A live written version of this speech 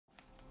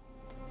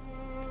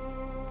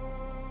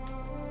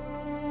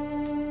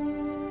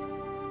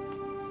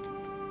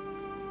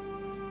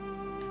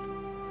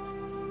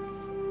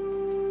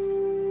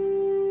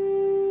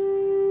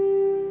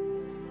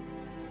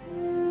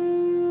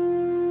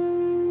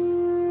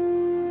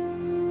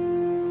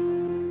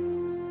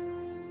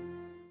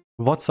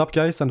What's up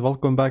guys and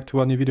welcome back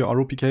to a new video on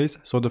Roatpkz.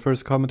 So the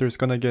first commenter is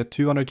gonna get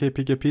 200k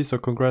PKP, so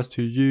congrats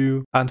to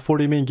you. And for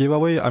the main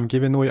giveaway, I'm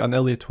giving away an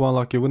Elite 2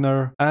 unlucky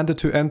winner. And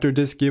to enter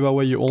this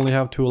giveaway, you only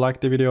have to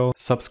like the video,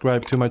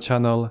 subscribe to my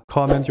channel,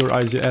 comment your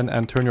IGN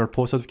and turn your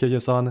post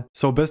notifications on.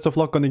 So best of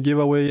luck on the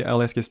giveaway and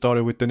let's get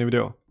started with the new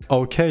video.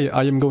 Okay,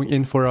 I am going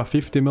in for a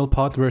 50 mil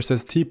pot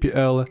versus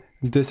TPL.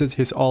 This is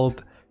his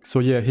alt. So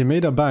yeah, he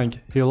made a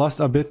bank, he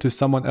lost a bit to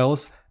someone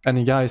else.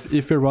 And guys,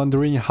 if you're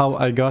wondering how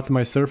I got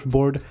my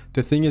surfboard,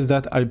 the thing is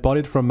that I bought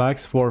it from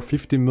Max for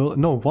 50 mil,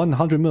 no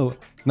 100 mil,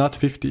 not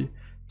 50.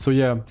 So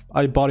yeah,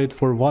 I bought it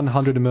for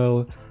 100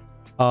 mil.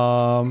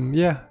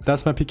 Yeah,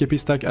 that's my PKP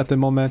stack at the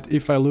moment.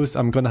 If I lose,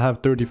 I'm gonna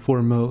have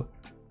 34 mil.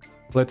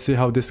 Let's see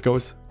how this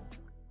goes.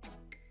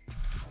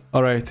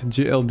 Alright,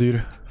 GL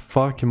dude,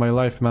 fuck my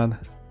life man.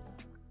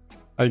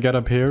 I got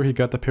up here, he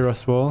got up here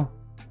as well.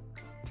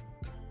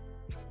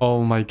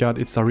 Oh my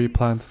god, it's a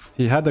replant.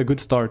 He had a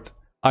good start.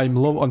 I'm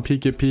low on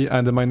PKP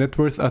and my net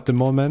worth at the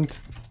moment,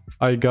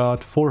 I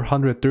got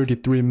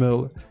 433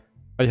 mil.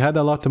 I had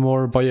a lot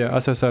more, but yeah,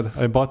 as I said,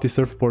 I bought the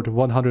surfboard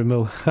 100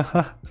 mil.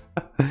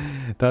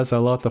 That's a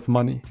lot of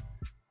money.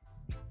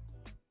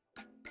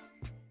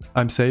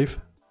 I'm safe.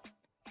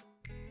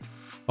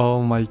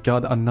 Oh my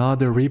god,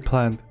 another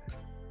replant.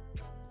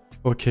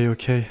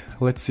 Okay,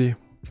 let's see.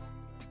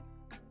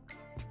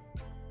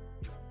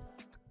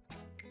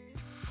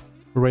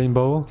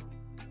 Rainbow.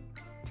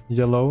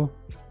 Yellow.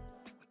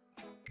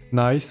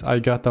 Nice, I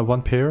got a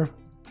one pair.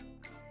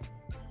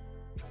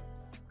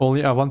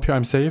 Only a one pair,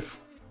 I'm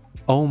safe.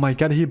 Oh my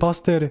god, he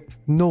busted.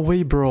 No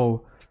way,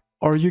 bro.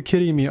 Are you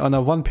kidding me on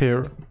a one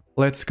pair?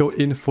 Let's go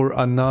in for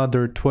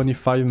another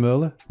 25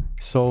 mil.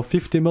 So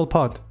 50 mil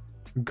pot.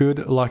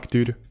 Good luck,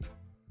 dude.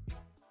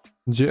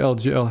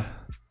 GL.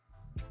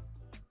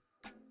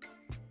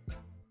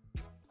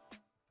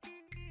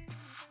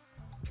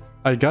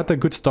 I got a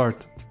good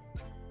start.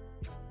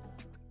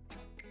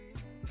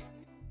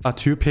 A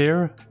two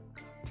pair.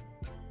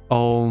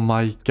 Oh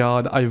my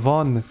god, I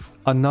won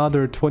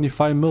another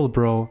 25 mil,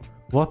 bro.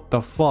 What the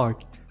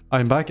fuck?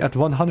 I'm back at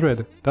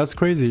 100. That's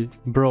crazy.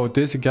 Bro,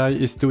 this guy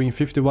is doing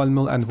 51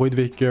 mil and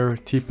Voidwaker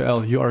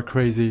TPL. You are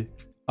crazy.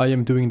 I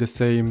am doing the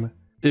same.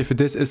 If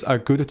this is a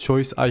good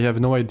choice, I have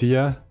no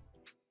idea.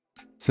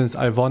 Since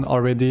I won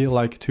already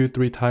like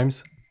 2-3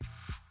 times.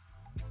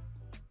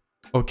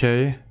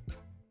 Okay.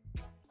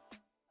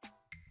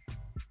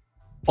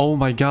 Oh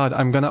my god,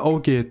 I'm gonna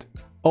oak it.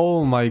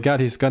 Oh my god,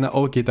 he's gonna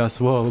oak it as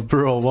well.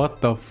 Bro,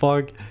 what the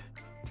fuck?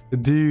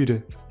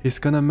 Dude, he's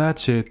gonna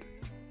match it.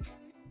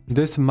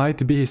 This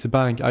might be his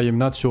bank, I am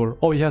not sure.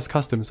 Oh, he has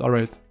customs,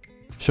 alright.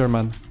 Sure,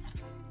 man.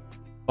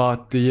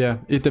 But yeah,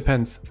 it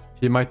depends.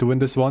 He might win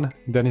this one,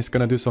 then he's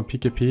gonna do some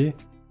PKP.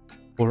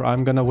 Or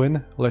I'm gonna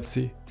win. Let's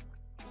see.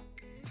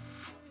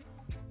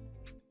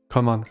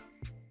 Come on.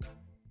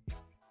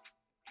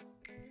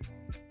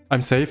 I'm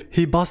safe.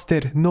 He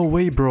busted. No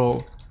way,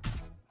 bro.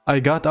 I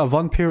got a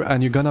one pair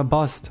and you're gonna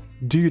bust.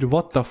 Dude,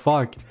 what the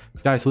fuck?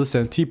 Guys,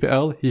 listen,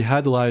 TPL, he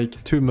had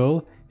like 2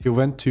 mil. He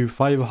went to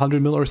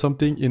 500 mil or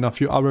something in a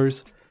few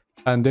hours.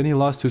 And then he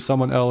lost to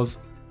someone else.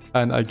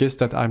 And I guess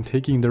that I'm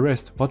taking the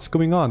rest. What's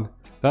going on?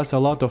 That's a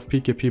lot of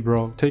PKP,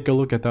 bro. Take a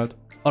look at that.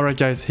 Alright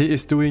guys, he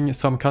is doing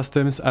some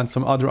customs and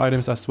some other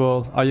items as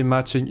well. I am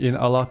matching in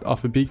a lot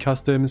of big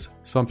customs,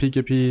 some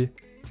PKP.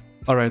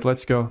 Alright,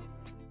 let's go.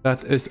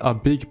 That is a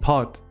big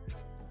pot.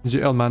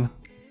 GL, man.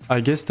 I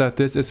guess that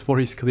this is for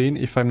his clean,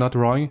 if I'm not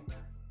wrong.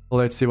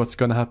 Let's see what's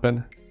gonna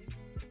happen.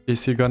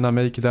 Is he gonna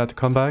make that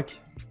comeback?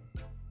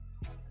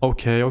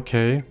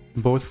 Okay.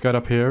 Both got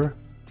up here.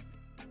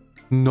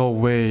 No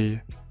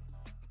way.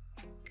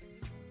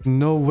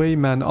 No way,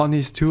 man. On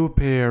his two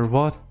pair.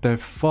 What the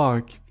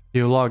fuck?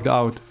 He logged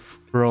out.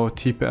 Bro,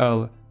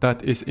 TPL.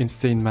 That is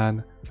insane,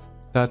 man.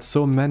 That's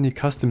so many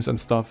customs and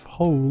stuff.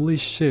 Holy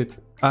shit.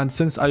 And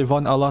since I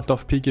won a lot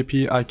of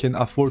PKP, I can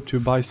afford to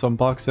buy some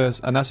boxes.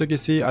 And as you can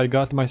see, I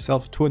got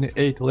myself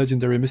 28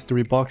 legendary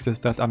mystery boxes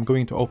that I'm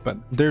going to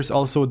open. There's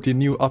also the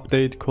new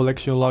update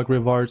collection log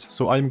rewards.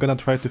 So I'm gonna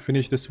try to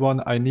finish this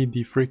one. I need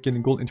the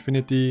freaking gold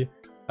infinity.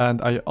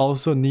 And I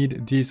also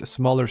need these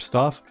smaller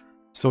stuff.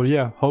 So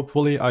yeah,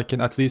 hopefully I can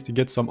at least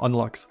get some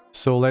unlocks.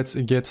 So let's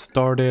get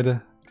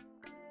started.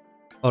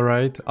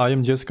 Alright, I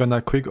am just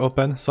gonna quick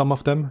open some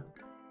of them.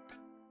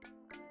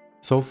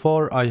 So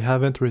far, I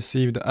haven't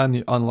received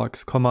any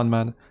unlocks. Come on,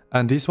 man.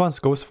 And these ones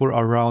goes for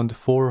around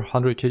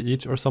 400k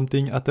each or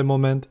something at the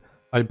moment.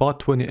 I bought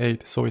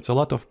 28, so it's a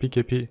lot of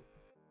PKP.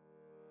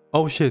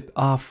 Oh shit.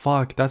 Ah,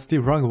 fuck. That's the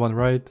wrong one,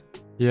 right?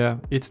 Yeah,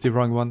 it's the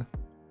wrong one.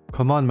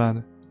 Come on,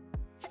 man.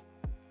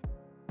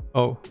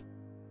 Oh.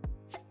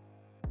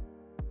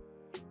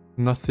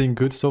 Nothing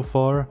good so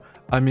far.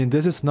 I mean,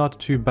 this is not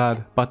too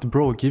bad. But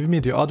bro, give me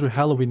the other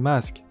Halloween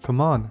mask. Come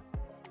on.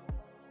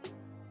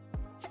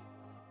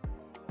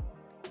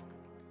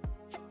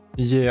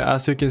 Yeah,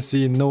 as you can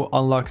see, no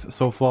unlocks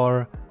so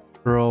far.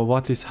 Bro,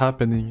 what is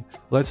happening?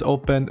 Let's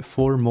open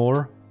 4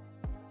 more.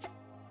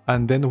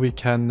 And then we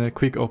can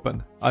quick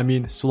open. I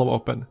mean, slow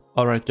open.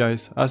 Alright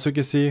guys, as you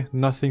can see,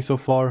 nothing so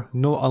far,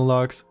 no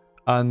unlocks.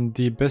 And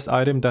the best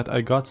item that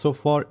I got so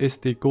far is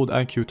the gold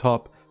IQ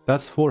top.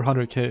 That's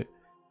 400k.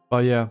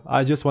 But yeah,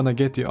 I just wanna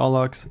get the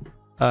unlocks.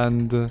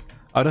 And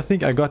I don't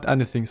think I got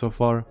anything so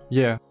far.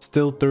 Yeah,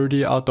 still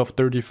 30 out of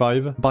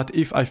 35. But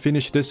if I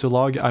finish this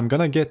vlog, I'm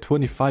gonna get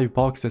 25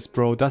 boxes,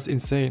 bro. That's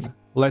insane.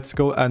 Let's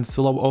go and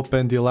solo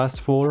open the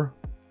last 4.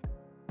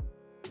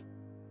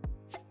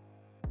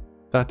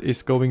 That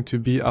is going to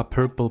be a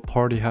purple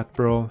party hat,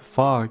 bro.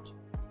 Fuck.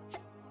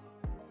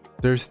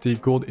 There's the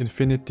gold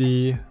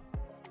infinity.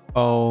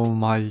 Oh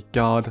my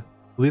god.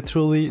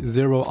 Literally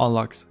 0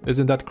 unlocks.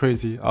 Isn't that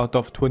crazy? Out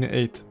of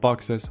 28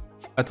 boxes.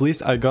 At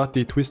least I got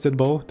the twisted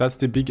bow. That's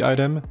the big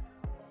item.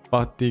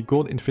 But the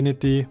gold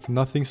infinity,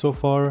 nothing so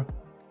far.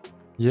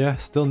 Yeah,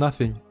 still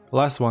nothing.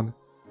 Last one.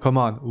 Come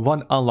on,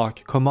 1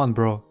 unlock. Come on,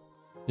 bro.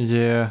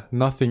 Yeah,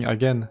 nothing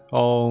again.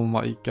 Oh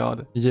my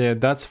god. Yeah,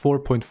 that's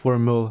 4.4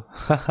 mil.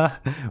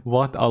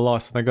 What a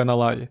loss, not gonna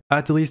lie.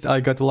 At least I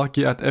got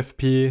lucky at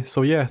FP.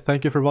 So yeah,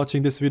 thank you for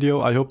watching this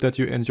video. I hope that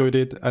you enjoyed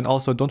it. And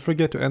also don't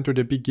forget to enter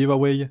the big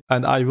giveaway.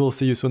 And I will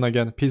see you soon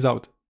again. Peace out.